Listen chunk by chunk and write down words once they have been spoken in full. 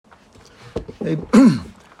Hey,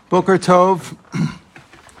 Boker Tov,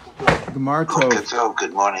 Gemara Tov. Boker Tov,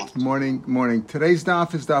 good morning. Good morning. Today's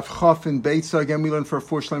daf is daf Chaf in Beitza. Again, we learn for a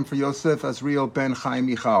Shlem for Yosef, Azriel ben Chaim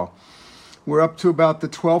Michal. We're up to about the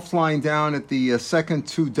 12th line down at the second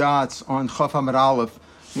two dots on Chaf Amud Aleph.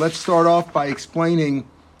 Let's start off by explaining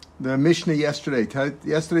the Mishnah yesterday.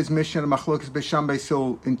 Yesterday's Mishnah, Machlokes Beis Shammai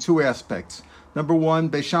Sil, in two aspects. Number one,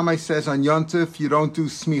 Beis Shammai says on Yontif, you don't do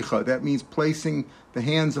smicha. That means placing the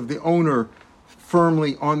hands of the owner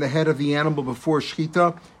firmly on the head of the animal before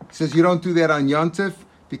shechita. He says you don't do that on Yontif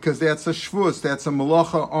because that's a shvus, that's a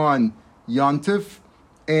malacha on Yontif,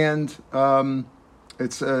 and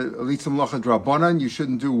it's at least a malacha drabanan. You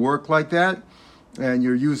shouldn't do work like that, and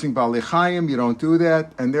you're using Balei Chayim, you don't do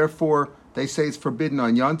that, and therefore they say it's forbidden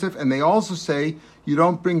on Yontif. And they also say you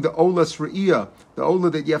don't bring the olas re'iyah, the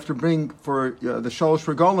olah that you have to bring for the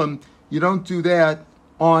shalosh regalim, you don't do that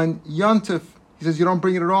on Yontif. He says you don't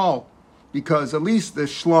bring it at all, because at least the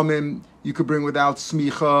shlomim you could bring without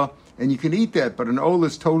smicha, and you can eat that, but an olah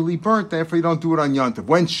is totally burnt, therefore you don't do it on Yontif.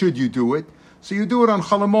 When should you do it? So you do it on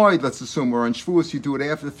Chalamoid, let's assume, or on Shavuos, you do it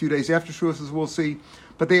after a few days after Shavuos, as we'll see.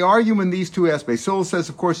 But they argue in these two aspects. Sil says,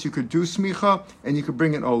 of course, you could do smicha, and you could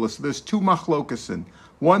bring an olah. So there's two machlokasin.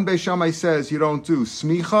 One, Beis Shammai says you don't do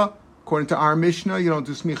smicha, according to our Mishnah, you don't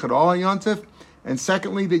do smicha at all on Yontif. And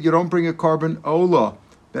secondly, that you don't bring a carbon olah.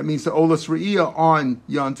 That means the olas re'iyah on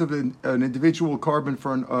Yontif, an individual carbon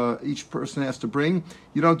for each person has to bring.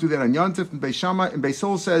 You don't do that on Yontif. And Beis Shammai and Beis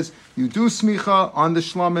Hillel says you do smicha on the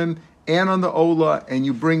shlamim and on the olah, and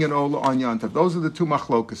you bring an olah on Yontif. Those are the two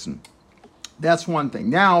machlokasin. That's one thing.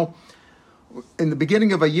 Now, in the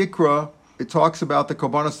beginning of Vayikra, it talks about the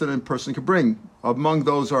korbanos that a person could bring. Among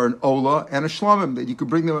those are an olah and a shlamim, that you could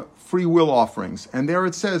bring them free will offerings. And there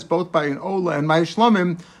it says, both by an olah and by a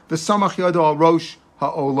shlamim, the samach yado al rosh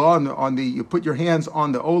ha'olah, you put your hands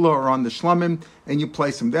on the olah or on the shlamim, and you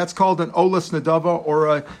place them. That's called an olas nedava or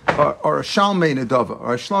a shalmei nedava,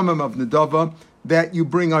 or a shlamim of nedava that you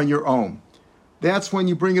bring on your own. That's when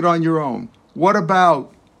you bring it on your own. What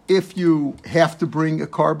about if you have to bring a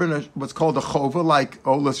carbon, what's called a chova, like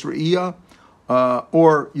olas re'iyah,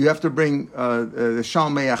 or you have to bring the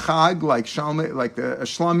shalmei achag, like the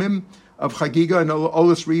shlamim of chagiga, and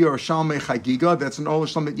olas re'iyah or shalmei chagiga? That's an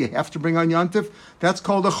olas shlam that you have to bring on Yontif. That's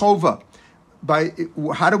called a chova.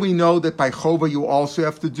 How do we know that by chova you also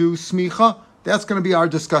have to do smicha? That's going to be our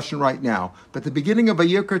discussion right now. But the beginning of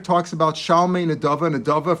Vayikra talks about shalmei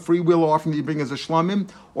nedava, free will offering you bring as a shlamim,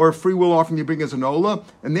 or a free will offering you bring as an olah.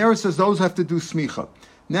 And there it says those have to do smicha.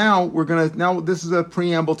 Now this is a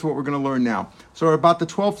preamble to what we're going to learn now. So about the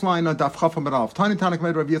 12th line on Daf Chaf Amud Aleph. Tani Tanakh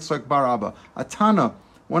Med Rav Yitzchak bar Abba. Atana,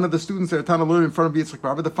 one of the students there, Tana, learned in front of Yitzchak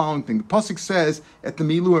bar Abba the following thing. The pasuk says at the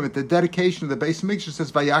Miluim, at the dedication of the Beis Mikdash, it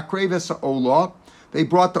says Vayakrev es olah. They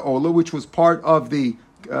brought the olah, which was part of the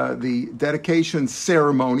dedication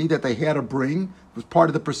ceremony that they had to bring. It was part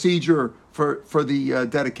of the procedure for the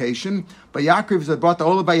dedication. But Yaakov said, brought the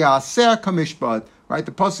olah vayaseh kamishpat. Right,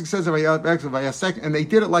 the pasuk says and they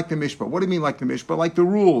did it like the mishpat. What do you mean like the mishpat? Like the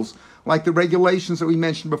rules, like the regulations that we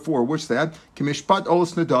mentioned before. What's that? Kamishpat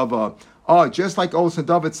olas nedava. Just like olas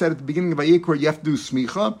nedava, it said at the beginning of Vayikra, you have to do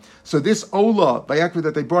smicha. So this olah Vayikra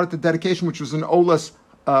that they brought at the dedication, which was an olas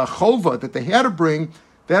chova that they had to bring,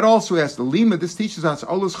 that also has the lima. This teaches us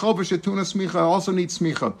olas chova shetuna smicha also needs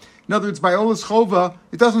smicha. In other words, by olas chova,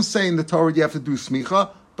 it doesn't say in the Torah you have to do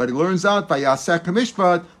smicha, but he learns out by Yasek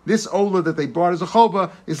Mishpat, this olah that they brought as a chova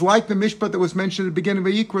is like the mishpat that was mentioned at the beginning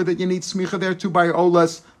of Vayikra, that you need smicha there too by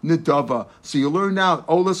olas nedava. So you learn out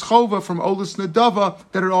olas chova from olas nedava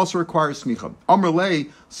that it also requires smicha. Amr lei,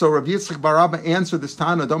 so Rav Yitzchak bar Abba answered this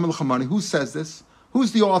Tana, Dam L'chamani. Who says this?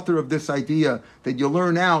 Who's the author of this idea that you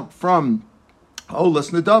learn out from olas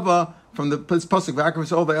nedava, from the pasuk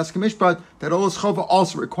v'akrav over Yasek Mishpat, that olas chova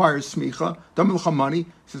also requires smicha? Dam L'chamani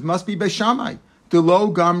says must be Beis Shammai.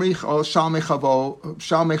 Delo gamri shalmei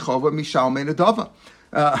chova mi shalmei nedava.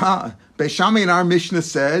 Beis Shammai in our Mishnah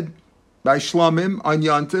said by shlamim on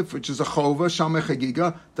Yontif, which is a chova shalmei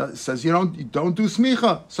chagiga, says you don't do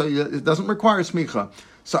smicha, so it doesn't require smicha.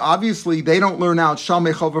 So obviously they don't learn out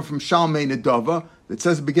shalmei chova from shalmei nedava. It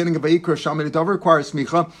says at the beginning of Vayikra shalmei nedava requires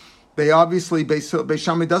smicha. They obviously Beis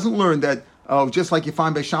Shammai doesn't learn that. Just like you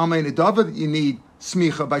find by shalmei nedava that you need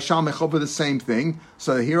smicha, by shalmei chova the same thing.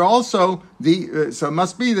 So here also so it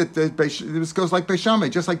must be that this goes like Beis Shammai.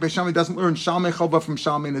 Just like Beis Shammai doesn't learn shalmei chova from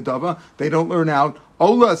shalmei nedava, they don't learn out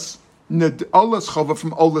olas chova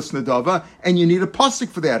from olas nedava, and you need a pasuk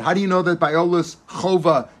for that. How do you know that by olas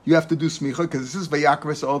chova you have to do smicha? Because this is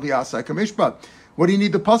vayakres ol v'yasek mishpat. What do you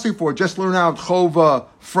need the pasuk for? Just learn out chova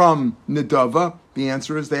from nedava. The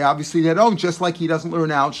answer is they obviously don't, just like he doesn't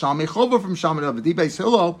learn out Shalmei Chova from Shalmei Nedava. Di Beis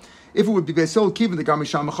Hillel, if it would be Beis Hillel Kivin, the Gami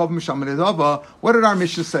Shalmei Chova from Shalmei Nedava, what did our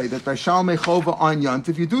Mishnah say? That by Shalmei Chova on Yont,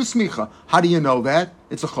 if you do Smicha, how do you know that?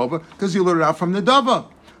 It's a Chova, because you learn it out from Nedava.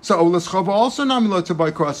 So Olas Chova also namilot to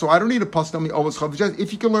by cross. So I don't need a pas me Olas Chova. Just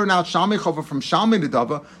if you can learn out Shalmei Chova from Shalmei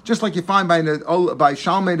Nedava, just like you find by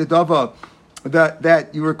Shalmei Nedava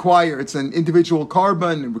that you require, it's an individual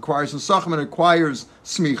carbon, it requires Nesachim, and it requires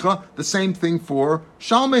Smicha. The same thing for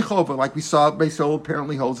Shalmei Chova, like we saw Beis Hillel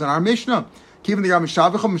apparently holds in our Mishnah. Given the Gami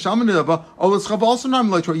Shavachom Shalmei Nedava, Olas Chava also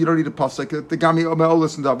namilot. You don't need a pasuk. The Gami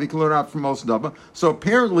Olas Nedava, you can learn out from Olas Nedava. So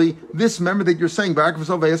apparently, this member that you're saying,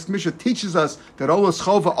 Mishnah teaches us that Olas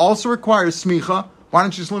Chova also requires Smicha. Why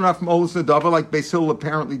don't you just learn out from Olas Nedava like Beis Hillel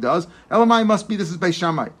apparently does? Elamai must be this is Beis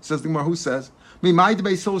Shammai. Says the Gemara, who says? How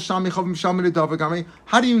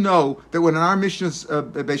do you know that when in our Mishnah's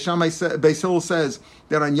Beis Hillel says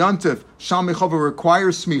that on Yontif Shalmei Chova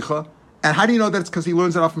requires Smicha, and how do you know that it's because he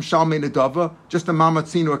learns it off from Shalmei Nedava? Just a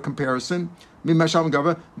mamatzino, a comparison.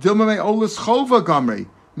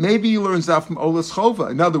 Maybe he learns that from Olas Chova.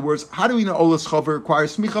 In other words, how do we know Olas Chova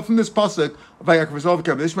requires smicha from this pasuk?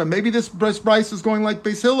 Maybe this Bryce is going like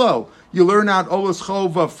Beis Hillel. You learn out Olas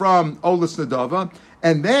Chova from Olas Nedava,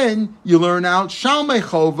 and then you learn out Shalmei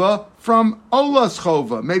Chova from Olas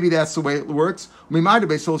Chova. Maybe that's the way it works. We might have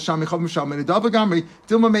Beis Hillel Shalmei Chova Shalmei Nedava Gamri.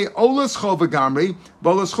 Dilma may Olas Chova Gamri.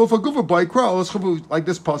 Olas Chova Guva Boykra. Olas Chova like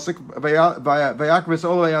this pasuk. Vayakris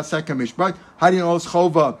Olayasek Mishpat. How do you know Olas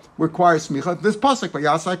Chova requires smicha? This pasuk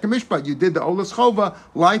Vayasek Mishpat. You did the Olas Chova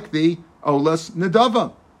like the Olas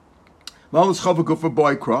Nedava. Olas Chova Guva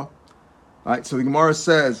Boykra. Right. So the Gemara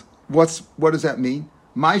says, what does that mean?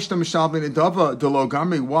 Ma'ishta Mishalmei Nedava Delo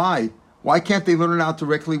Gamri. Why? Why can't they learn it out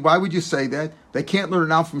directly? Why would you say that? They can't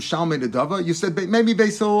learn it out from Shalmei Nedava? You said maybe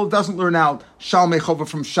Beis Hillel doesn't learn out Shalmei Chova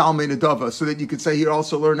from Shalmei Nedava, so that you could say he'd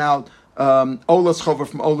also learn out Olas Chova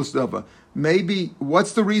from Olas Nedava. Maybe,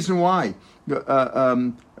 what's the reason why?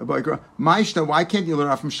 Ma'ishta, why can't you learn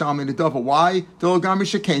out from Shalmei Nedava? Why? Delogami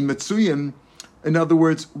Shekain Metsuyin. In other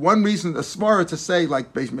words, one reason, a svara to say,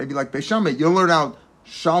 maybe like Beis Shammai, you'll learn out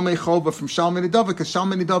Shalmei Chova from Shalmei Nedava, because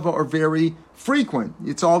Shalmei Nedava are very frequent.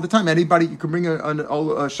 It's all the time. Anybody, you can bring a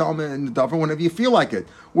Shalmei Nedava whenever you feel like it.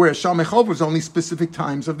 Whereas Shalmei Chova is only specific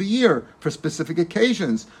times of the year for specific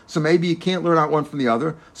occasions. So maybe you can't learn out one from the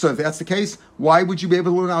other. So if that's the case, why would you be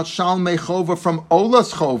able to learn out Shalmei Chova from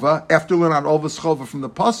Olas Chova after learning out Olas Chova from the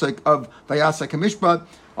pasuk of Vayasek Mishpat?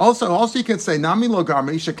 Also, you can say Nami lo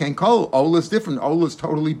garmi sheken kol. Ola is different. Ola is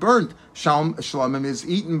totally burnt. Shlamim is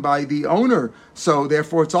eaten by the owner. So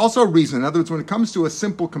therefore, it's also a reason. In other words, when it comes to a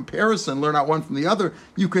simple comparison, learn out one from the other,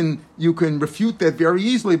 you can refute that very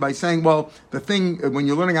easily by saying, well, the thing when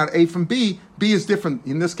you're learning out A from B is different.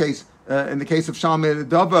 In this case, in the case of Shalmei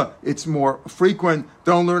Nedava, it's more frequent.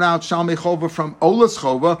 Don't learn out Shalmei Chova from Olas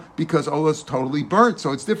Chova because Ola is totally burnt.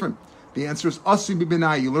 So it's different. The answer is Asi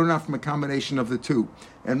B'Binai. You learn out from a combination of the two.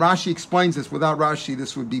 And Rashi explains this. Without Rashi,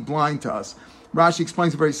 this would be blind to us. Rashi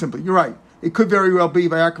explains it very simply. You're right. It could very well be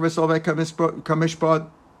Kamishpat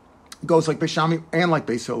goes like Beis Shammai and like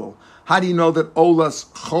Beis Hillel. How do you know that Olas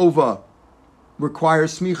Chova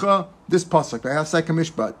requires smicha? This pasuk, Vayasek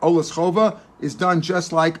Kamishpat. Olas Chova is done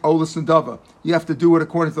just like Olas Nedava. You have to do it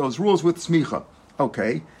according to those rules with smicha.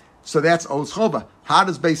 Okay. So that's Olas Chova. How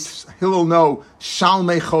does Beis Hillel know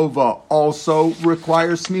Shalmei Chova also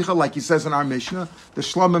requires smicha, like he says in our Mishnah? The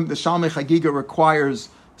Shalmei Chagiga requires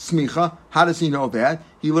smicha. How does he know that?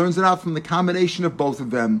 He learns it out from the combination of both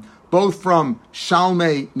of them, both from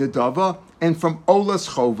Shalmei Nedava and from Olas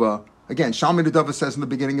Chova. Again, Shalmei Nedava says in the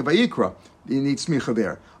beginning of Vayikra, you need smicha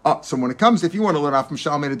there. So when it comes, if you want to learn out from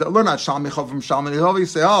Shalmei Nedava, learn out Shalmei Chova from Shalmei Nedava, you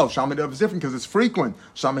say, Shalmei Nedava is different because it's frequent.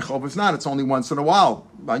 Shalmei Chova is not. It's only once in a while,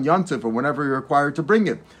 on Yontif or whenever you're required to bring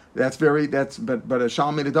it. But a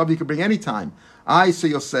Shalmei Nedava you can bring any time. So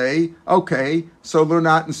you'll say, okay, so learn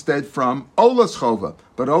out instead from Olas Chova.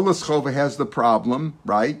 But Olas Chova has the problem,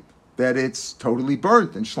 right, that it's totally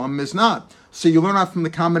burnt and Shlamim is not. So you learn out from the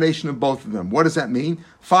combination of both of them. What does that mean?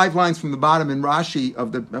 5 lines from the bottom in Rashi,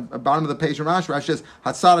 of the bottom of the page in Rashi says,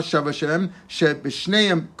 Hatzara Shavashem,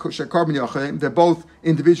 Shebishneim Shekarban Yachim. They're both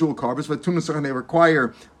individual carbons, but they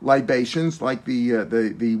require libations, like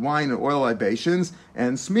the wine and oil libations,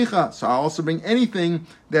 and smicha. So I also bring anything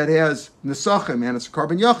that has nesachim, and it's a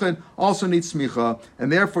carbon yachid, also needs smicha,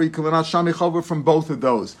 and therefore you can learn out Shalmei Chova from both of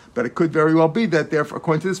those. But it could very well be that, therefore,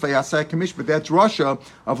 according to this, Vayasek Kamish, but that's Russia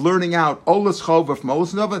of learning out Olas Chova from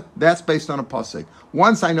Olas Nedava, that's based on a pasuk.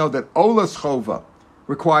 Once I know that Olas Chova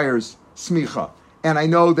requires smicha, and I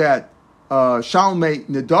know that Shalmei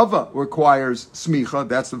Nedava requires smicha.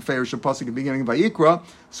 That's the Farish pasuk at the beginning of Vayikra.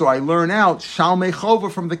 So I learn out Shalmei Chova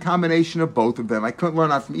from the combination of both of them. I couldn't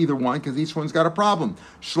learn out from either one because each one's got a problem.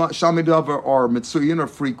 Shalmei Nedava are Mitsuyin, or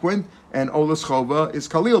frequent, and Olas Chova is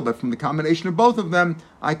Khalil. But from the combination of both of them,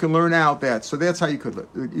 I can learn out that. So that's how you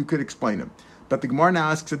could explain it. But the Gemara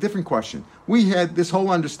now asks a different question. We had this whole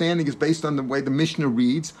understanding is based on the way the Mishnah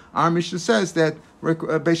reads. Our Mishnah says that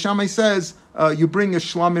Beis Shammai says you bring a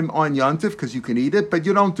shlamim on Yantif because you can eat it, but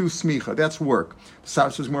you don't do smicha. That's work.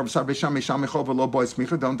 Doesn't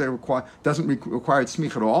require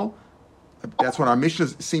smicha at all. That's what our Mishnah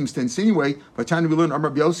seems to insinuate. But China we learn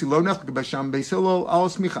Amar Biosi lo nechlik Beis Shammai Beis Hillel al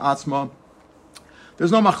smicha atzma.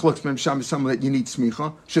 There's no machlokes ben Shammai someone that you need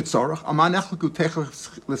smicha. Shetzorach aman nechliku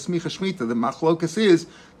techach lesmicha shmita. The machlokas is,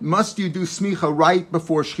 must you do smicha right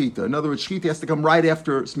before shchita? In other words, shchita has to come right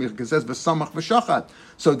after smicha because it says v'samach v'shachat.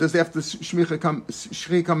 So does after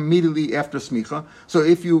shchita come immediately after smicha? So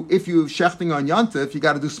if you shechting on yantif, you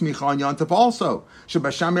got to do smicha on yantif also.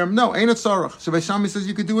 Beis Shammai no, ain't it tzorach. So Beis Shammai says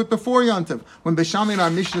you could do it before yantif. When Beis Shammai in our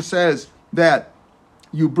Mishnah says that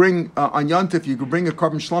you bring on Yantif, you could bring a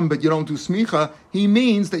carbon shlam, but you don't do smicha, he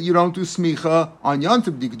means that you don't do smicha on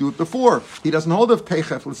Yantif, you could do it before. He doesn't hold of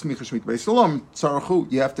teichef l'smicha shmit beisalom,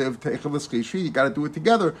 tzarachu, you have to have teichef l'smicha, you got to do it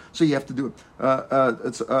together, so you have to do it.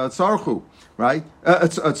 Tzarachu, right?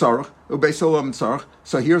 Tzarach, beisalom tzarach.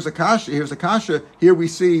 So here's a kasha, here we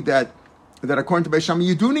see that according to Beis Shammai,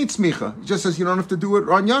 you do need smicha. It just says you don't have to do it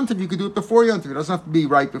on Yantif, you could do it before Yantif. It doesn't have to be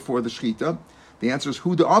right before the shchita. The answer is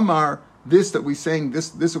Hu de Amar. This that we saying,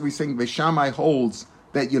 Beis Shammai holds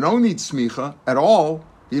that you don't need smicha at all.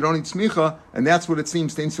 You don't need smicha, and that's what it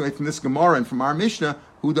seems to insinuate from this Gemara and from our Mishnah.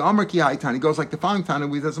 Who the Amar ki ha'itani goes like the following Tanya.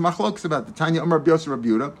 There's a machlokas about the Tanya Amar Rabbi Yossi Rabbi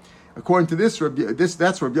Yehuda. According to that's Rabbi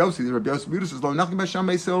Yossi. Rabbi Yehuda says lo nachim Beis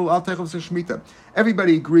Shammai sil al techav shmita.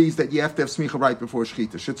 Everybody agrees that you have to have smicha right before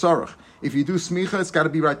shchita. Shetzarach. If you do smicha, it's got to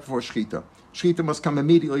be right before shchita. Shchita must come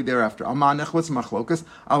immediately thereafter. Amanech, what's machlokas?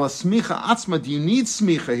 Ala smicha atzma, do you need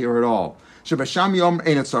smicha here at all? Beis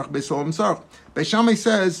Shammai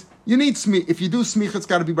says you need smicha. If you do smicha, it's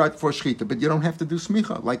got to be right before shchita, but you don't have to do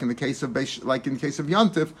smicha, like in the case of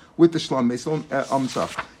Yantif with the shlam beisol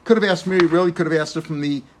tzach. Could have asked Miri, really could have asked her from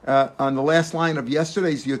the on the last line of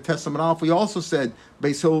yesterday's Yud Testament Aleph. We also said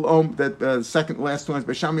beisol that second last lines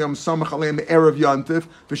Beis Shammai samach aleim erev Yantif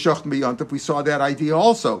v'shochten beYantif. We saw that idea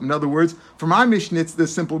also. In other words, from our Mishnah, it's the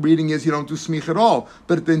simple reading is you don't do smicha at all,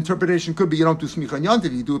 but the interpretation could be you don't do smicha on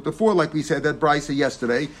Yantif. You do it before, like we said that brisa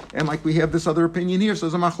yesterday, and like we have this other opinion here. So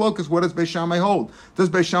as a machlokas, what does Beis Shammai hold? Does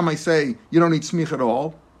Beis Shammai say you don't need smicha at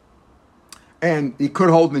all? And he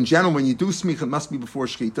could hold in general when you do smicha, it must be before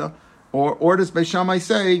shchita, or does Beis Shammai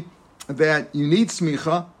say that you need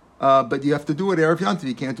smicha, but you have to do it erev Yantif.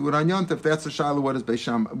 You can't do it on Yantif. That's the shaila. What does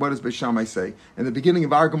Beis Shammai say? In the beginning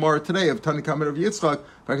of our Gemara today of Tani Kamer of Yitzchak,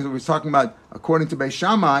 because we were talking about according to Beis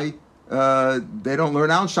Shammai, they don't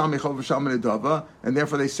learn out Shalmei Chova Shalmei Nedava, and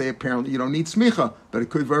therefore they say apparently you don't need smicha. But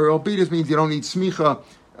it could very well be this means you don't need smicha.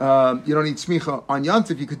 You don't need smicha on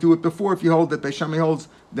Yantif. You could do it before if you hold that Beis Shammai holds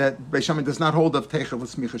that Beis Shammai does not hold of teichel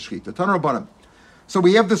smicha shchita. Tanur Rabbanan. So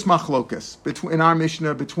we have this machlokas in our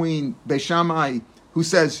Mishnah between Beis Shammai, who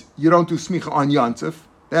says you don't do smicha on Yantif.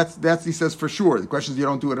 That's he says for sure. The question is you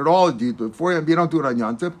don't do it at all. Do you do it before you don't do it on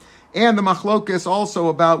Yantif? And the machlokas also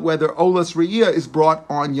about whether Olas Re'iyah is brought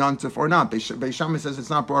on Yantif or not. Beis Shammai says it's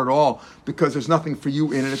not brought at all because there's nothing for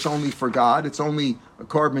you in it. It's only for God. It's only a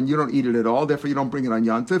carbon. You don't eat it at all. Therefore, you don't bring it on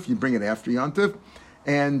Yantif. You bring it after Yantif.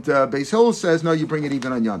 And Beis Hillel says, no, you bring it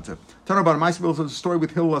even on Yantif. Talking about Ma'aseh, there's a story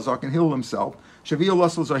with Hillel Azar and Hillel himself. Shaviel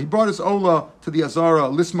Lasselzar, he brought his Ola to the Azara,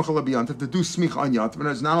 Lismachal Yantif, to do smicha on Yantif. And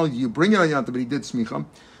it's not only do you bring it on Yantif, but he did smicha.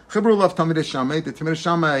 Chibru left Talmidei Shammai. The Talmidei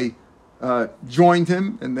Shammai joined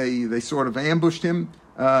him, and they sort of ambushed him.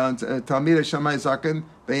 Talmidei Shammai Zaken,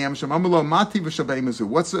 they ambushed him. Amulo Mati v'Shabei Mizu.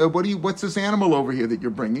 What's this animal over here that you're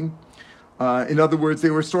bringing? In other words, they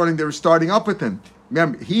were starting up with him.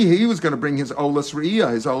 Remember, he was going to bring his Olas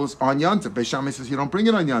Re'iyah, his Olas on Yantif. Beis Shammai says, you don't bring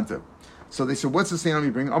it on Yantif. So they said, what's this animal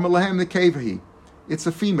you bring? Amalahem Nekevahi. It's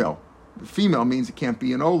a female. The female means it can't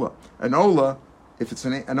be an Ola. An Ola, if it's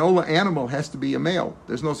an Ola animal, has to be a male.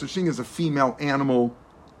 There's no such thing as a female animal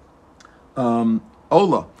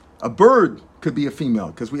Ola. A bird could be a female,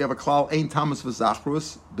 because we have a klal, Ein Tamas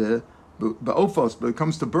V'Zachrus Be'ofos. But when it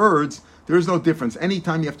comes to birds, there is no difference.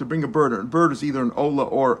 Anytime you have to bring a bird is either an Ola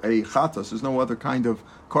or a Chatas. There's no other kind of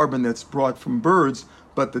carbon that's brought from birds.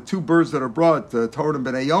 But the two birds that are brought, Torah and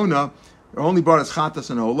Ben Ayona, are only brought as Chatas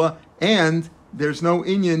and Ola, and there's no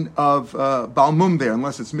inyan of Balmum there,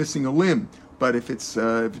 unless it's missing a limb. But if it's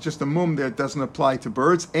just a mum, that doesn't apply to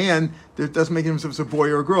birds, and it doesn't make a difference if it's a boy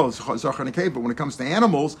or a girl. It's zachar and a keva. But when it comes to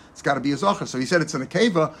animals, it's got to be a zachar. So he said it's in a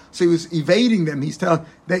keva. So he was evading them. He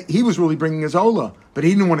was really bringing his ola, but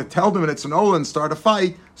he didn't want to tell them that it's an ola and start a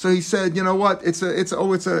fight. So he said, you know what? It's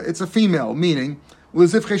a female, meaning. He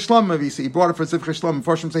brought it for zivche shlamim.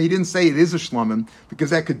 Farshim say he didn't say it is a shlamim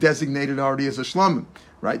because that could designate it already as a shlamim.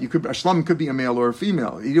 Right, a shlamim could be a male or a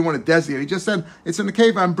female. He didn't want to designate. He just said it's in the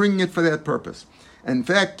cave. I'm bringing it for that purpose. And in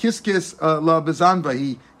fact, kiskis la bezanva.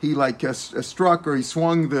 He struck or he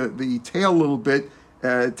swung the tail a little bit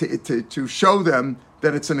to show them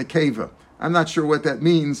that it's in a cave. I'm not sure what that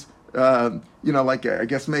means. I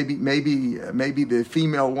guess maybe the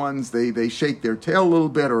female ones they shake their tail a little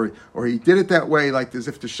bit, or he did it that way, like as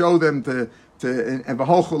if to show them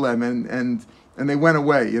and they went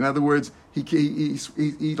away. In other words, he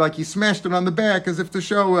smashed it on the back as if to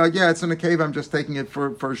show, it's in a cave. I'm just taking it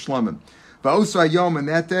for shlamim. Va'osa yom, and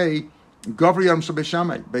that day, Gavri Yom Shel Beis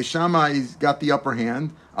Shammai. Beis Shammai got the upper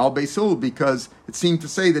hand al Beis Hillel because it seemed to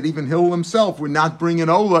say that even Hillel himself would not bring an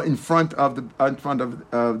ola in front of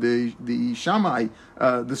the Shammai,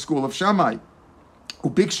 the school of Shammai.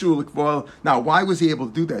 Now, why was he able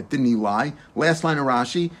to do that? Didn't he lie? Last line of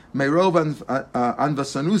Rashi, Meirov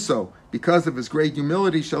anvasanuso, because of his great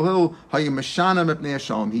humility, he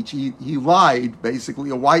lied, basically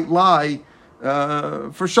a white lie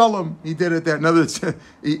for shalom. He did it that. In other words,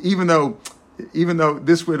 even though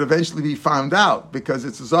this would eventually be found out because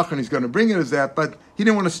it's a zachar and he's going to bring it as that, but he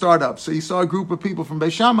didn't want to start up. So he saw a group of people from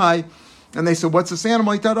Beis Shammai, and they said, "What's this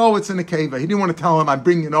animal?" He thought, "It's in a cave." He didn't want to tell him, "I'm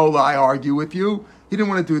bringing an ola. I argue with you." He didn't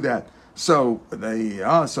want to do that. So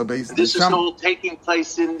basically, this is all taking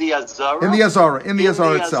place in the Azara. In the Azara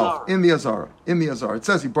itself. In the Azara. It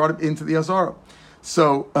says he brought it into the Azara.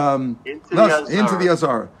 So into the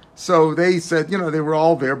Azara. So they said, they were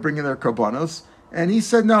all there bringing their korbanos, and he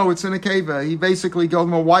said, "No, it's in a cave." He basically gave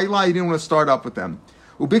them a white lie. He didn't want to start up with them.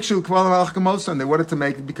 Ubikshu and they wanted to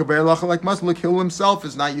make it because like Muslim. Look, Hillel himself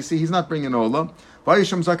is not. You see, he's not bringing ola.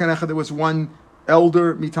 There was one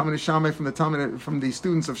elder Mitamid Shammai from the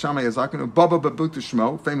students of Shammai Yazakanu, Baba Babutu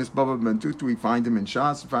Shmo, famous Baba Bantutu. We find him in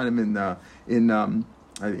Shas, we find him in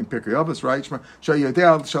Pirkei Avos, right?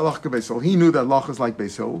 Shayodel Shalach Beis Hillel. He knew that Lach is like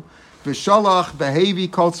Beis Hillel. V'Shalach Behavi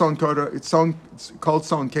called Son Koder. It's called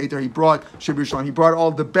Son Kater. He brought Shibushalayim. He brought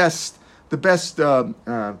all the best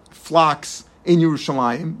flocks in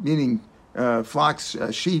Yerushalayim, meaning flocks,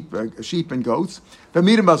 sheep and goats.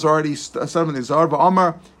 V'midim Bazardi, son of Nizar,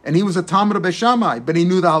 v'Amar, and he was a Talmud of Beis Shammai, but he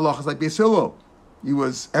knew the halachas like Beis Hillel. He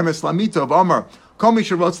was Emes Lamita of Amar. Kol mi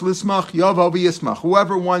sherotz lismach yavo v'yismach.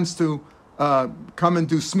 Whoever wants to come and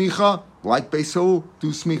do smicha, like Beis Hillel,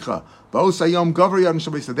 do smicha. V'osayom gavri yadin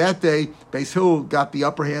shel Beis Hillel. That day, Beis Hillel got the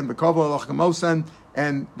upper hand, v'kavol alach kamosen,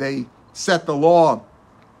 and they set the law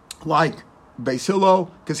like Beis Hillel,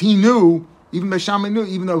 because he knew. Even Beis Shammai knew,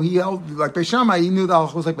 even though he held like Beis Shammai, he knew that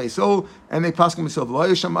halachos was like Beis Hillel, and they paskin himself.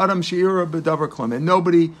 And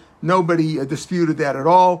nobody disputed that at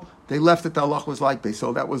all. They left it. The halach was like Beis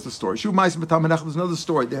Hillel. That was the story. There's another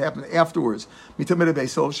story that happened afterwards. He brought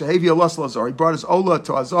his ola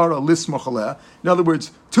to Azara lismochaleh. In other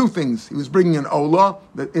words, two things. He was bringing an ola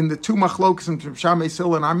in the two machlokas in Shammai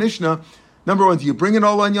Hillel and our Mishnah. Number one, do you bring an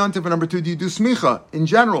ola in Yontif? And number two, do you do smicha in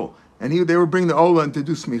general? And they were bringing the ola to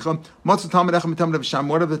do smicha. One of the Talmid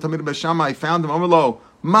of Beis Shammai found him. Amalo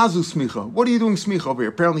mazu smicha. What are you doing smicha over here?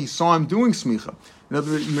 Apparently, he saw him doing smicha.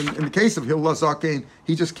 In the case of Hillel Zaken,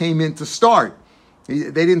 he just came in to start. They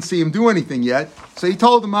didn't see him do anything yet, so he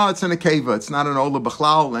told them, "It's in a keva. It's not an ola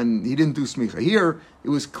b'chlal," and he didn't do smicha. Here, it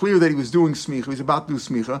was clear that he was doing smicha. He was about to do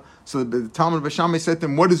smicha. So the Talmid of Beis Shammai said to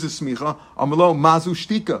him, "What is this smicha?" Amalo mazu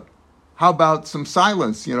shtika. How about some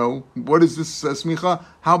silence? What is this smicha?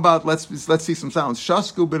 How about let's see some silence?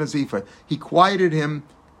 Shasku ben Azifa. He quieted him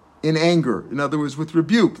in anger. In other words, with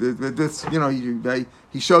rebuke.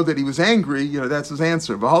 He showed that he was angry. That's his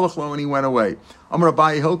answer. V'halachlo, and he went away. Amar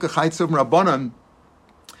Abaye Hilka Chaytzav Rabbanan.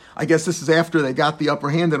 I guess this is after they got the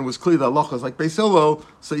upper hand and it was clear that Allah was like Beis Hillel.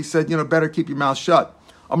 So he said, better keep your mouth shut.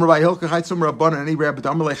 Amar Abaye Hilka Chaytzav Rabbanan. Any rabbi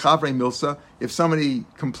Amar Lechavre Milsa. If somebody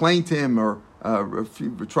complained to him or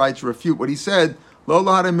tried to refute what he said, he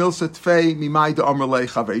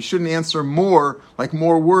shouldn't answer more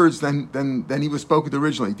words than he was spoken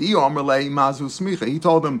originally. He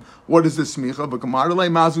told them, "What is this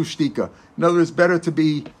smicha?" In other words, better to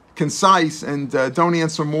be concise and don't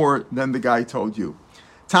answer more than the guy told you.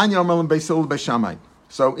 Tanya Amar Beis Hillel Beis Shammai.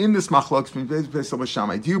 So in this machlok between Beis Hillel Beis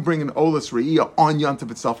Shammai, do you bring an olas re'iyah on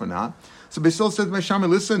Yontif itself or not? So Beis Hillel said to Beis Shammai,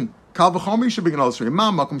 "Listen, Kal v'chomer, you should bring an olas re'iyah.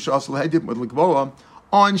 Ma makom she'asal hedib with l'gvoa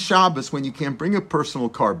on Shabbos when you can't bring a personal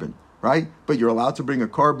carbon. right? But you're allowed to bring a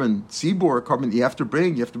carbon tzibur, a carbon you have to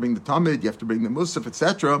bring the tamid, you have to bring the musaf,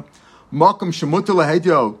 etc. Makom shemutar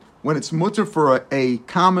lahedyo, when it's mutar for a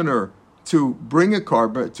commoner to bring a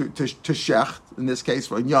carbon to shecht, in this case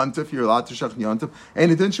for yantif, you're allowed to shecht yantif,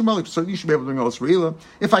 and then certainly you should be able to bring olas reila.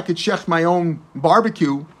 If I could shecht my own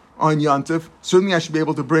barbecue on yantif, certainly I should be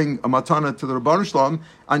able to bring a matana to the Rabbanan Shalom.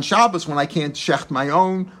 On Shabbos, when I can't shecht my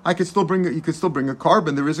own, you could still bring a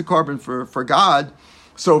carbon. There is a carbon for God.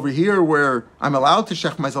 So over here, where I'm allowed to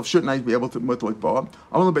shech myself, shouldn't I be able to mutlik ba?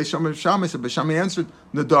 Beishamai answered,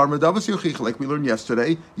 Nadar Medavas Yochich, like we learned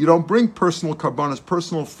yesterday. You don't bring personal karbanas,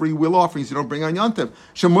 personal free will offerings. You don't bring on yantiv.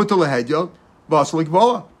 Shemuta lehedyo vasalik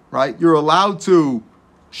vola. Right? You're allowed to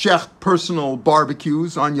shech personal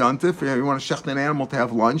barbecues on yantif. You want to shech an animal to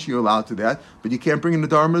have lunch, you're allowed to that, but you can't bring in the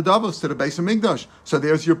Nadar Medavos to the base of Migdash. So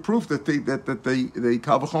there's your proof that the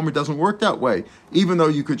Kal V'chomer doesn't work that way. Even though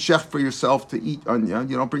you could shech for yourself to eat on,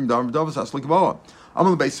 you don't bring Nadar Medavos. That's like Voa.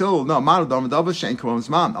 Amal Beisil, no, Nadar Medavos Shein Kavom's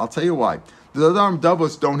mom. I'll tell you why. The Nadar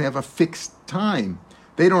Medavos don't have a fixed time.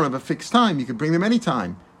 They don't have a fixed time. You can bring them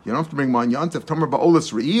anytime. You don't have to bring them on yantif. Tomer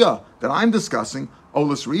ba'olas re'iyah that I'm discussing.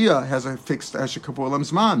 Olas Riyah has a fixed Kavur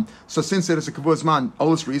Zman. So since it is a Kavur Zman,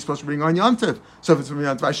 Olas Riyah is supposed to bring on Yantiv. So if it's from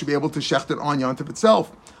Yantiv, I should be able to shecht it on Yantiv itself.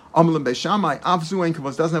 Amalim Beishamai, Avzu Ein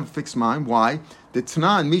Kavur doesn't have a fixed mind. Why? The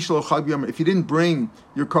Tanan, Mishlo Chag B'Yom, if you didn't bring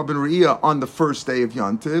your Korban Riyah on the first day of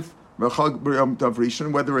Yantiv, whether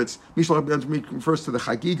it's Mishlo Chag B'Yom refers to the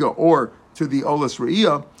Chagiga or to the Olas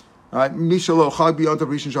Riyah, right? Mishlo Chag B'Yom Tav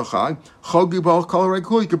Rishon Shachag, Chag B'Yom Kol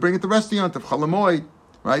Rekul, you can bring it the rest of Yantiv, Chalamoy.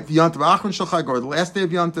 Right, the Yantiv Achron Shalchag, or the last day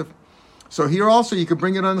of Yantiv. So here also you could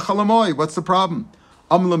bring it on Chalamoy. What's the problem?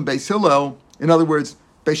 Amlam Beis Hillel. In other words,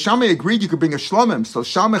 Beis Shammai agreed you could bring a Shlomim. So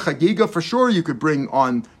Shammai Chagiga for sure you could bring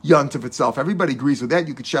on Yantiv itself. Everybody agrees with that.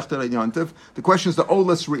 You could shecht it on Yantiv. The question is the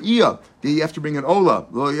Olas Re'iyah. You have to bring an Ola.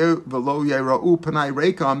 V'lo Yera'u Panai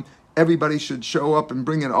Rekam. Everybody should show up and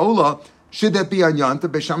bring an Ola. Should that be on Yantiv?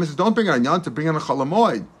 Beis Shammai says don't bring it on Yantiv. Bring it on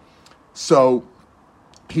Chalamoy. So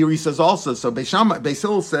here he says also, so Beis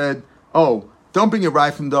Hillel said, oh, don't bring it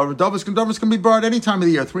right from Dover. Dovers can be brought any time of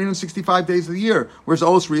the year, 365 days of the year, whereas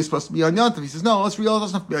Olas Riyah is supposed to be on Yantiv. He says, no, Olas Riyah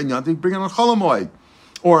doesn't have to be on Yantiv, bring it on Cholamoid.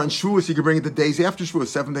 Or on Shavuos, you can bring it the days after Shavuos,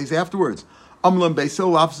 7 days afterwards. Amlam Beis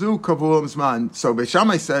Hillel Afzu Kavulam Zman. So Beis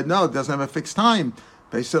Shammai said, no, it doesn't have a fixed time.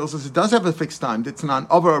 Beis Hillel says it does have a fixed time. It's not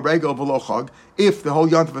over a regal v'lochag. If the whole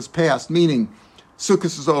Yantiv is passed, meaning Sukkot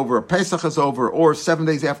is over, Pesach is over, or 7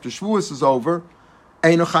 days after Shavuos is over,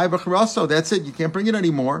 that's it. You can't bring it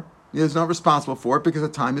anymore. He's not responsible for it because the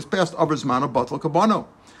time is past. So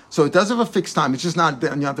it does have a fixed time. It's just not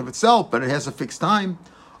on Yantiv itself, but it has a fixed time.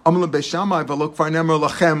 It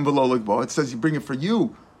says you bring it for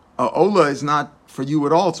you. Ola is not for you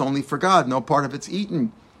at all. It's only for God. No part of it's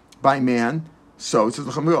eaten by man. So it says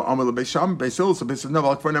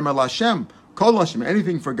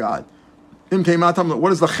anything for God.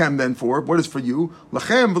 What is lachem then for? What is for you?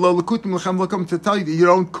 Lachem to tell you that you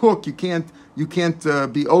don't cook. You can't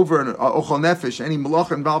be over an ochal nefesh. Any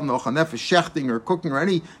malach involved in ochal nefesh, shechting or cooking or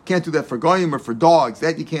can't do that for goyim or for dogs.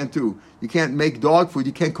 That you can't do. You can't make dog food.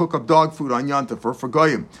 You can't cook up dog food on Yantif or for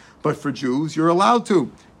goyim. But for Jews, you're allowed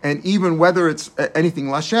to. And even whether it's anything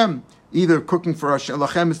lashem, either cooking for Hashem,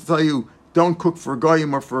 lachem is to tell you, don't cook for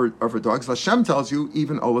goyim or for dogs. Hashem tells you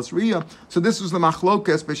even olas riyah. So this was the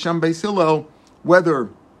machlokes Beis Beis Hillel whether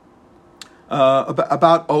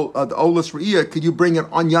about the olas riyah. Could you bring it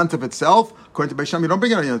on Yantiv itself? According to Beis Shammai, you don't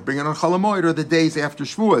bring it on Yantiv. Bring it on Chalamoid or the days after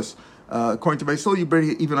Shavuos. According to Beis Hillel, you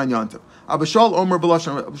bring it even on Yantiv. Abishal Omer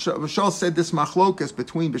B'Lashon. Abishal said this machlokes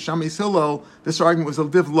between Beis Shammai and Beis Hillel. This argument was a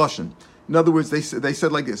div lashon. In other words, they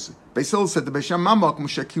said like this. Beis Hillel said the Beis Shammai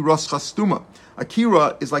kiras chastuma. A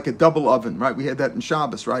kira is like a double oven, right? We had that in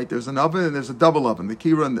Shabbos, right? There's an oven and there's a double oven. The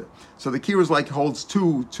kira so the kira is like holds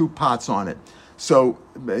two pots on it. So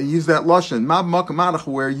use that lashon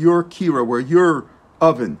where your kira, where your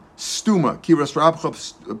oven stuma kiras rabcha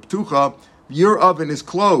ptucha, your oven is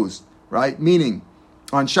closed, right? Meaning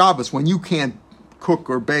on Shabbos when you can't cook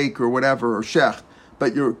or bake or whatever or shech.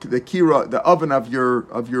 But the oven of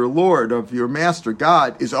your Lord, of your Master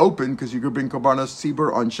God, is open because you could bring korbanos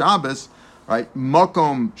tzibur on Shabbos, right?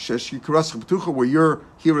 Makom sheshikaras ptucha, where your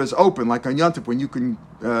kira is open, like on Yantif, when you can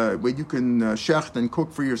shecht and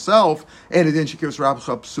cook for yourself, and it then shekiras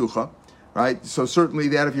rabcha psucha, right? So certainly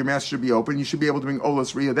that of your Master should be open. You should be able to bring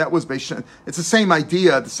olas riyah. That was Beis. It's the same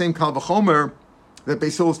idea, the same kal v'chomer that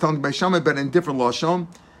Beis Hillel is telling Beis Shammai, but in different lashon.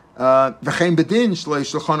 Makes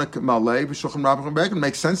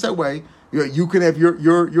sense that way. You can have your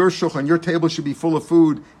shulchan, your table should be full of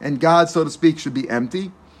food, and God, so to speak, should be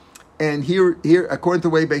empty. And here, according to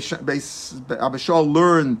the way Abishal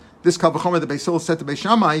learned this Kavachomer that Beis Hillel said to Beis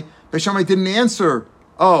Shammai didn't answer.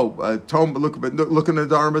 Tom, look in the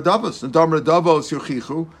Dharma Davos. The Dharma Davos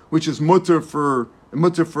Yochichu, which is mutter for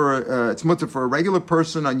a regular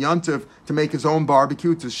person on Yantiv to make his own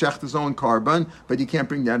barbecue, to shecht his own carbon, but you can't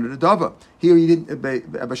bring that to the Dava. Here,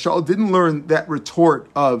 Abishal didn't learn that retort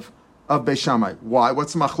of Beis Shammai. Why?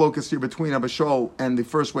 What's the machlokas here between Abishal and the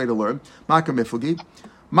first way to learn? Maka miflgi.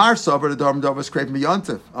 Mar Savar, the Dharma Davos craved me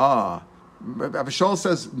Yantiv. Abishal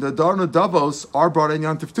says the Dharma Davos are brought in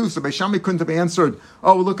Yantiv too. So Beis Shammai couldn't have answered,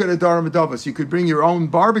 look at the Dharma Davos. You could bring your own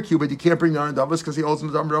barbecue, but you can't bring the Dharma Davos because he holds the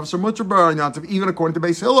Dharma Davos are mutter brought in Yantiv, even according to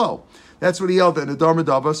Beis Hillel. That's what he held, that the Dharma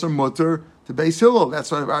Davos are mutter to Beis Hillel. That's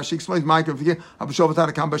what Rashi explains. Abishal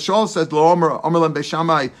v'Tanakam Bashal says, Lo Omer Lem Beis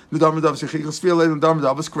Shammai, the Dharma Davos Yechichas Fiel, the Dharma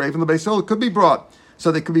Davos craving the Beis Hillel. It could be brought.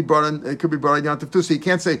 So they could be brought in. It could be brought in Yantiv too. So you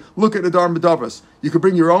can't say, "Look at the Dharma Davos." You could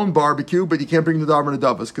bring your own barbecue, but you can't bring the Dharma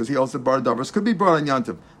Davos because he also the Dharma Davos could be brought in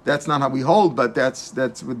Yantiv. That's not how we hold, but that's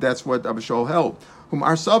what Abishal held. Whom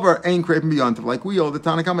our Savar ain't craving Yantiv, like we hold. The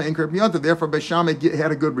Tanakama ain't craving Yantiv. Therefore, Beis Shammai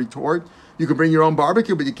had a good retort. You can bring your own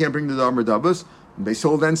barbecue, but you can't bring the Dharma Davos. And Beis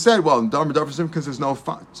Hillel then said, "Well, Dharma Davos because there's no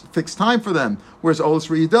fixed time for them, whereas Olas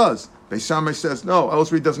Ri does." Beis Shammai says, "No,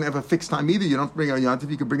 Olas Ri doesn't have a fixed time either. You don't bring it on Yantiv.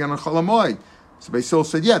 You can bring it on Cholamoid." So Beis Hillel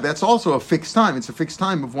said, that's also a fixed time. It's a fixed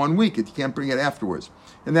time of 1 week. You can't bring it afterwards.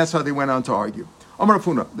 And that's how they went on to argue. Amar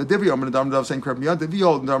Afuna, the Divi Amar, the Dharma Davos ain't Kreb Yantiv. The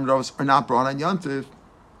old Dharma Davos are not brought on Yantiv.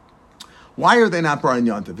 Why are they not brought on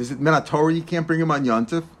Yantiv? Is it Minat Torah you can't bring them on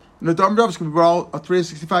Yantiv? And the Dharma Davos can be brought all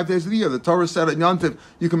 365 days of the year. The Torah said on Yantiv,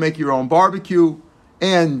 you can make your own barbecue,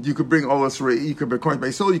 and you could bring Olas Re'iyah. You could bring, according to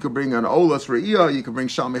Beis Hillel, you could bring an Olas Re'iyah, you could bring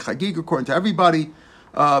Shalmei Chagig, according to everybody.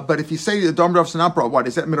 But if you say the Dharma Davos are not brought, what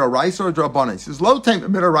is that? Midoraisa or Drabanan? He says low time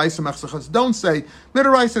Midoraisa mechsachas. Don't say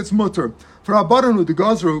Midoraisa. It's mutter for Rabbanan the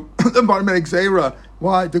Gazru. The Rabbanan made Gzeira.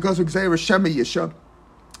 Why the Gazru Gzeira Shemi Yisha?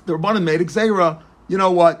 The Rabbanan made Gzeira. You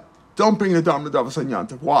know what? Don't bring the Dharma Davos on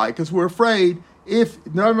Yantav. Why? Because we're afraid if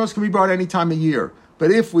Dharma Davos can be brought any time of year. But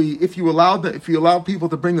if you allow people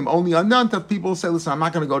to bring them only on Yantav, people will say, listen, I'm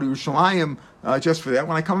not going to go to Yerushalayim just for that.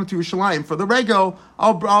 When I come to Yerushalayim for the Rego,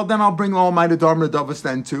 I'll bring all my Dharma Davos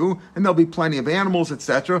then too, and there'll be plenty of animals,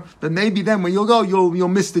 etc. But maybe then when you'll go, you'll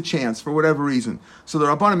miss the chance for whatever reason. So the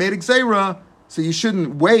Rabbanan made Gzeira, so you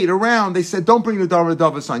shouldn't wait around. They said, don't bring the Dharma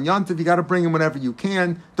Davos on Yantav. You got to bring them whenever you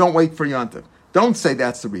can. Don't wait for Yantav. Don't say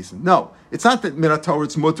that's the reason. No, it's not that Minat Torah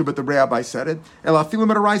it's mutter, but the rabbi said it. That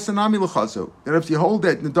if you hold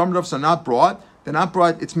that the Dharma Davos are not brought, they're not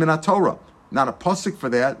brought. It's Minat Torah, not a pasuk for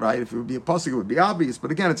that, right? If it would be a pasuk, it would be obvious.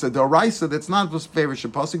 But again, it's a doraisa that's not just favorite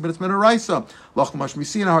pasuk, but it's Minaraisa. Lachmash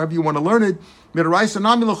Misina, however you want to learn it. Minaraisa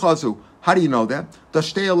nami l'chazu. How do you know that?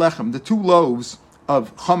 Dashtei alechem, the 2 loaves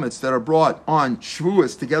of chametz that are brought on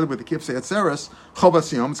Shavuos together with the kifsei atzeres,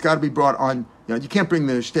 chovas yom. It's got to be brought on. You can't bring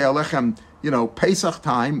the shtei alechem, Pesach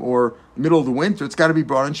time or middle of the winter. It's got to be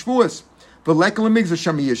brought on Shavuos. But lekalamigz is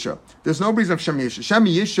Shemi Yisha. There's no reason of Shemi Yisha.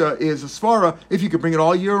 Shemi Yisha is a svara. If you could bring it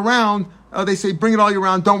all year round, they say bring it all year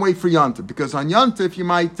round. Don't wait for Yantav, because on Yantav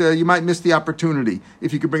you might miss the opportunity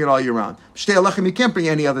if you could bring it all year round. Shtei alechem you can't bring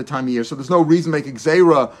any other time of year, so there's no reason to make a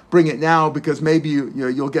gzeira. Bring it now because maybe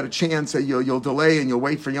you'll get a chance. You'll delay and you'll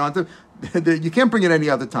wait for Yantav. You can't bring it any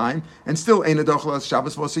other time, and still ain't a dochel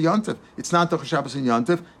Shabbos v'osa Yantav. It's not dochel Shabbos and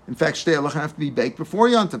Yantav. In fact, shtei alechem have to be baked before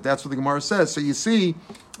Yantav. That's what the Gemara says. So you see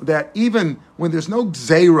that even when there's no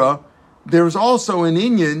gzeira, there's also an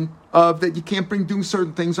inyan of that you can't do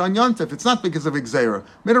certain things on Yantav. It's not because of gzeira.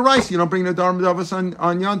 Midaraisa, you don't bring the Dharma Davos on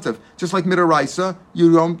Yantav. Just like Midaraisa,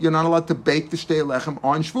 you're not allowed to bake the shtei alechem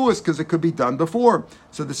on Shavuos because it could be done before.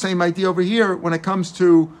 So the same idea over here when it comes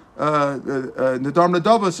to the Dharma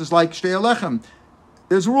Davos is like shtei alechem.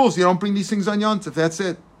 There's rules. You don't bring these things on Yantav. That's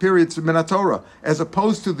it. Period. It's Minat Torah. As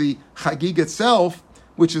opposed to the Chagig itself,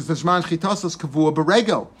 which is the Zman Chitasas Kavua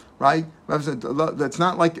Berego, right? That's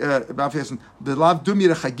not like the Lav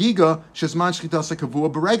Dumir Chagiga Shezman Chitasas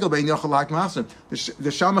Kavua Berego Bein Yochel Hakmasim.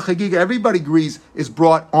 The Shama Chagiga, everybody agrees, is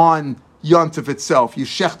brought on Yantav itself. You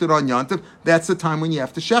shecht it on Yantav. That's the time when you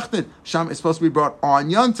have to shecht it. Sham is supposed to be brought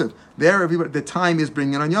on Yantav. There, the time is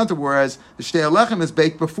bringing it on Yantav, whereas the Shtei Alechem is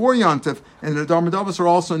baked before Yantav, and the Dharma Davos are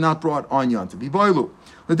also not brought on Yantav. Iboilu.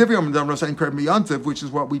 The Divrei Dharma Davos ain't Kreb Yantav, which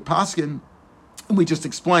is what we paskin, and we just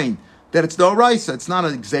explained that it's the Oraisa. It's not a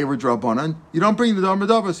Gzeira Drabanan. You don't bring the Dharma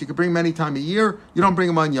Davos. You can bring them any time of year. You don't bring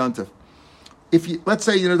them on Yantav. Let's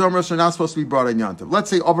say the Dharma Davos are not supposed to be brought on Yantav.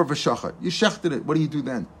 Let's say Over V'Shachat. You shechted it. What do you do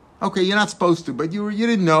then? Okay, you're not supposed to, but you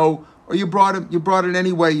didn't know, or you brought it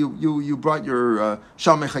anyway. You brought your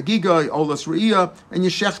Shalmei Chagiga, Olas Re'iyah, and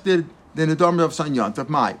you shechted then the Dharma of San Yantav.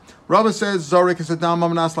 My Rava says Zorik is a dam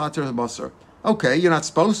amanas later basar. Okay, you're not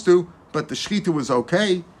supposed to, but the shechita was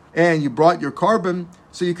okay, and you brought your carbon,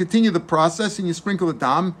 so you continue the process and you sprinkle the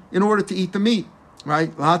dam in order to eat the meat,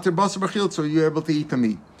 right? Later basar b'chil, so you're able to eat the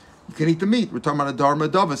meat. You can eat the meat. We're talking about a dharma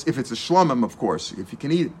davas, if it's a shlomim, of course, if you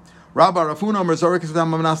can eat it. Rabba Rafuna Zorik is a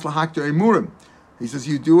dam amanas lahakter emurim. He says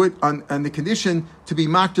you do it on the condition to be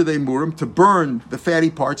makter the emurim, to burn the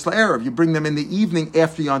fatty parts la'erev. You bring them in the evening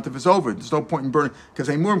after Yantav is over. There's no point in burning, because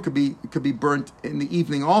emurim could be burnt in the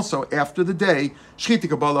evening also after the day. Shchita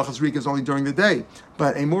kabbalah chazrika is only during the day,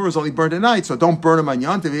 but emur is only burnt at night. So don't burn them on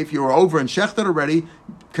Yantav. If you were over and shechted already,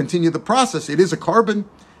 continue the process. It is a carbon,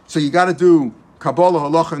 so you got to do kabbalah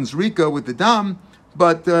halacha and zrika with the dam.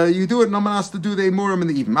 But you do it, no one has to do the emurim in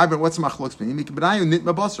the evening. What's the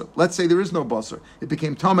machlok? Let's say there is no basar. It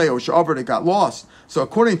became tamei or shavar, it got lost. So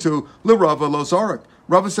according to L'Rava Lozarik,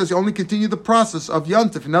 Rava says you only continue the process of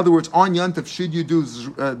Yantif. In other words, on Yantif, should you do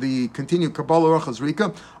the continued Kabbalah or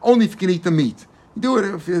Chazrika? Only if you can eat the meat. You do it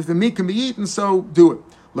if the meat can be eaten, so do it.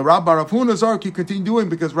 L'Rab Bar Avhuna Zark, you continue doing,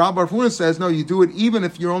 because Rab Bar Avhuna says, no, you do it even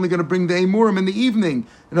if you're only going to bring the emurim in the evening.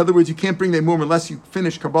 In other words, you can't bring the emurim unless you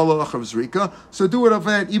finish Kabbalah Achav Zrika. So do it of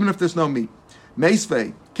that, even if there's no meat.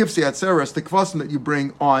 Meisvei, Kifsi Atzeres, the kvasim that you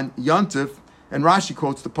bring on Yantif, and Rashi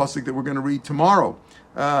quotes the pasuk that we're going to read tomorrow.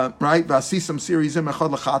 Right? Vasisam serizim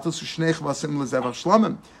echad lachatos ushnech vasim lezevach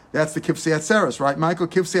shlamim. That's the Kifsi Atzeres, right? Michael,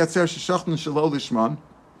 Kifsi Atzeres sheshachtan shelo lishman.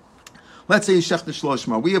 Let's say Yishech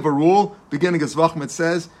Shloshma. We have a rule, beginning as Vachmet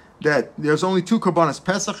says, that there's only two korbanos,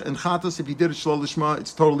 Pesach and Chatos. If you did it Shlo Lishma,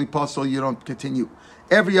 it's totally possible, you don't continue.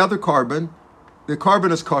 Every other carbon, the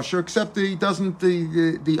carbon is kosher, except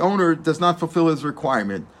the owner does not fulfill his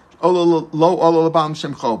requirement. So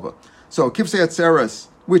Kifsei Atzeres,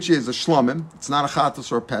 which is a Shlomim, it's not a Chatos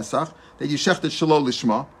or a Pesach, that you shechted Shlo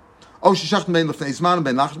Lishma, or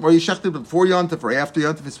you shechted before Yontif or after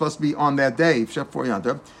Yontif, it's supposed to be on that day, if you shech before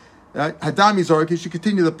Yontif. Hadam Yizorek, you should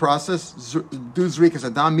continue the process, do Zrikas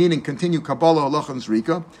Hadam, meaning continue Kabbalah, Halacha, and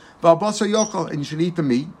Zrika. V'abasa Yochel, and you should eat the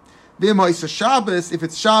meat. V'imoisa Shabbos, if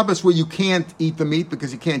it's Shabbos where you can't eat the meat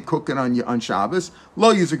because you can't cook it on Shabbos,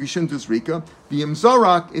 Lo Yizorek, you shouldn't do Zrika. V'yim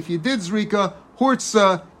Zorak, if you did Zrika,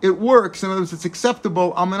 Hurtza, it works. In other words, it's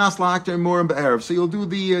acceptable. Almanas Lahaktar Murim Be'erev. So you'll do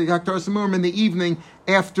the Haktar Murim in the evening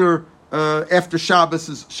after Shabbos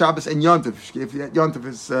and Yontif. If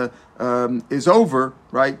Yontif is over,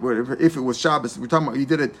 right? If it was Shabbos, we're talking about you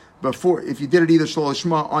did it before. If you did it either Shlo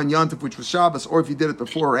Lishma on Yontif, which was Shabbos, or if you did it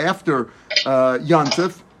before or after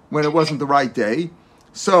Yontif, when it wasn't the right day,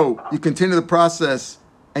 so you continue the process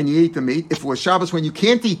and you eat the meat. If it was Shabbos when you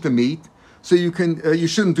can't eat the meat, so you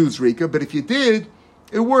shouldn't do Zrika. But if you did,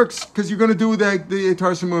 it works because you're going to do the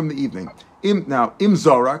Tarsimur in the evening. Im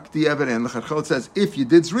Zorak, the evidence, it says, if you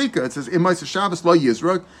did Zrika, it says, Im Ma'aseh Shabbos lo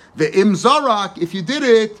Yizrak, the Im Zorak, if you did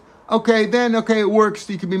it, it works,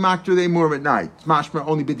 you can be makter the Emurim at night. Mashma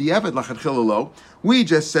only b'di'evet lachatchila lo. We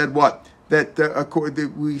just said what?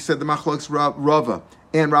 We said the Machlokes Rava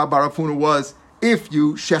and Rabbi Rafuna was, if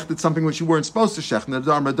you shechted something which you weren't supposed to shecht, the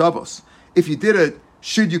Dharma Davos. If you did it,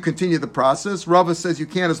 should you continue the process? Rava says you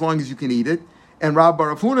can as long as you can eat it. And Rabbi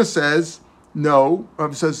Rafuna says, no,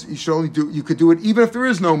 Rabbi says you could do it even if there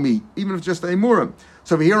is no meat, even if it's just a emurim.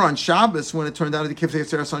 So over here on Shabbos, when it turned out to the Kifsei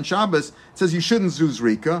Atzeres on Shabbos, it says you shouldn't do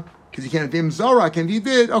Zrika because you can't have Zorak. And if you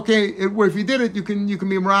did, if you did it, you can be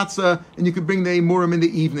Maratza and you can bring the emurim in the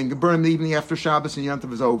evening, you can burn in the evening after Shabbos and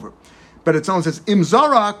Yantav is over. But it only says Im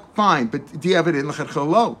Zorak, fine, but B'di'evet in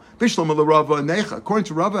l'chadchilo. Bishlam l'Rava necha. According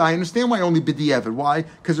to Rava, I understand why only B'di'evet. Why?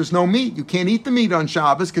 Because there's no meat. You can't eat the meat on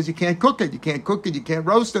Shabbos because you can't cook it. You can't cook it. You can't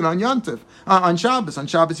roast it on Yontif. On Shabbos. On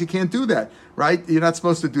Shabbos you can't do that, right? You're not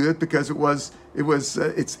supposed to do it because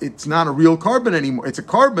it's not a real carbon anymore. It's a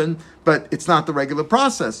carbon, but it's not the regular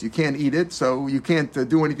process. You can't eat it, so you can't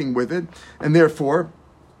do anything with it, and therefore,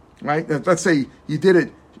 right? Let's say you did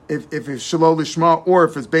it. If it's Shelo Lishma, or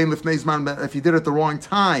if it's Bein Lifnei Zman, if you did it the wrong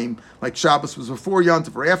time, like Shabbos was before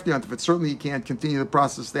Yontif or after Yontif, certainly you can't continue the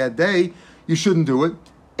process that day. You shouldn't do it.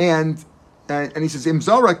 And he says, Im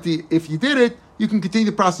Zorak, if you did it, you can continue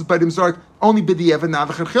the process, but Im Zorak, only B'di'evet, not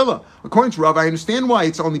the Chechila. According to Rav, I understand why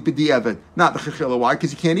it's only B'di'evet, not the Chechila. Why?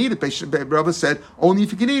 Because you can't eat it. Rav said, only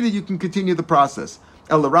if you can eat it, you can continue the process.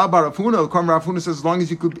 El Rabba Rafuna, Rafuna says, as long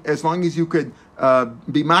as you could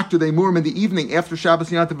be makter the emurim in the evening after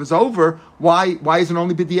Shabbos and Yantav is over, why is it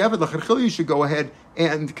only b'di'evet? L'chadchil, you should go ahead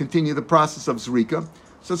and continue the process of Zrika.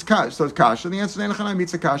 So it's kasha. The answer is Enochanai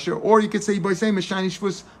meets a kasha. Or you could say by saying Shani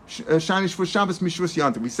Shvus Shabbos Mishvus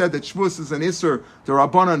Yantav. We said that Shvus is an Isser, the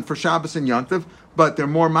Rabbanan for Shabbos and Yantav, but they're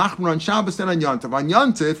more machmer on Shabbos than on Yantav. On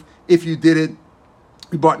Yantav, if you did it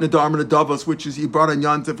We brought Nadar and Adavos, which is you brought on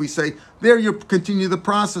Yontif. We say there you continue the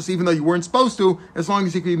process, even though you weren't supposed to, as long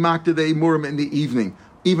as you can be Makdeh Murim in the evening,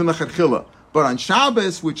 even Lechatchila. But on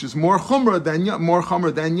Shabbos, which is more chumrah than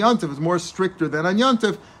Yontif, is more stricter than on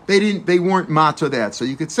Yontif, they weren't matzah that. So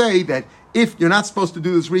you could say that if you're not supposed to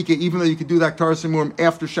do this Rika, even though you could do that Ktaras Murim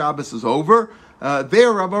after Shabbos is over,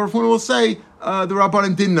 there Rabbi Rafuna will say the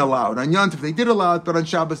Rabbanim didn't allow it. On Yontif they did allow it, but on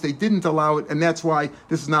Shabbos they didn't allow it, and that's why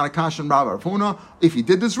this is not a kashan Rabbi Rafuna. If you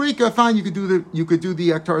did this Rika, fine, you could do the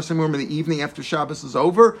Ktaras Murim in the evening after Shabbos is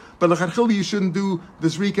over, but L'chadchila you shouldn't do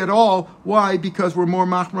this Rika at all. Why? Because we're more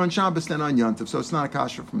machmer on Shabbos than on Yontif, so it's not a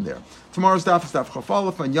kasha from there. Tomorrow's daf is daf Chaf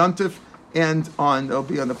Aleph on Yontif, and it'll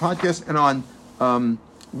be on the podcast, and on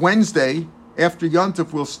Wednesday, after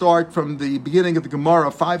Yontif, we'll start from the beginning of the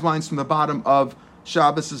Gemara, 5 lines from the bottom of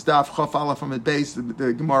Shabbos' daf Chaf Aleph from the base,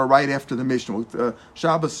 the Gemara right after the Mishnah.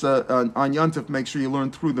 Shabbos on Yontif, make sure you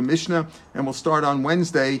learn through the Mishnah, and we'll start on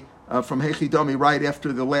Wednesday from Hechi Domi right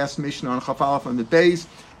after the last Mishnah on Chaf Aleph from the base.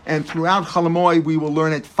 And throughout Chalamoy, we will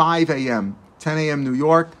learn at 5 a.m., 10 a.m. New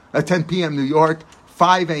York, 10 p.m. New York,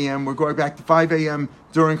 5 a.m. We're going back to 5 a.m.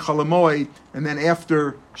 during Chalamoy, and then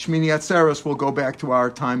after Shmini Atzeres, we'll go back to our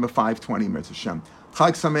time of 5:20. Mirz Hashem.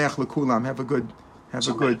 Chag Sameach l'kulam. Have a good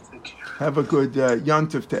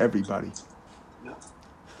Yontif to everybody.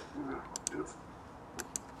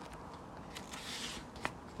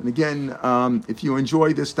 And again, if you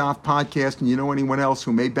enjoy this Daf podcast and you know anyone else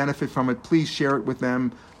who may benefit from it, please share it with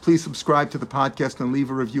them. Please subscribe to the podcast and leave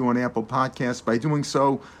a review on Apple Podcasts. By doing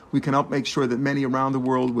so, we can help make sure that many around the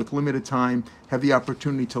world with limited time have the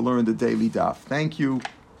opportunity to learn the daily Daf. Thank you.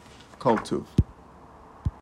 Kol Tuv.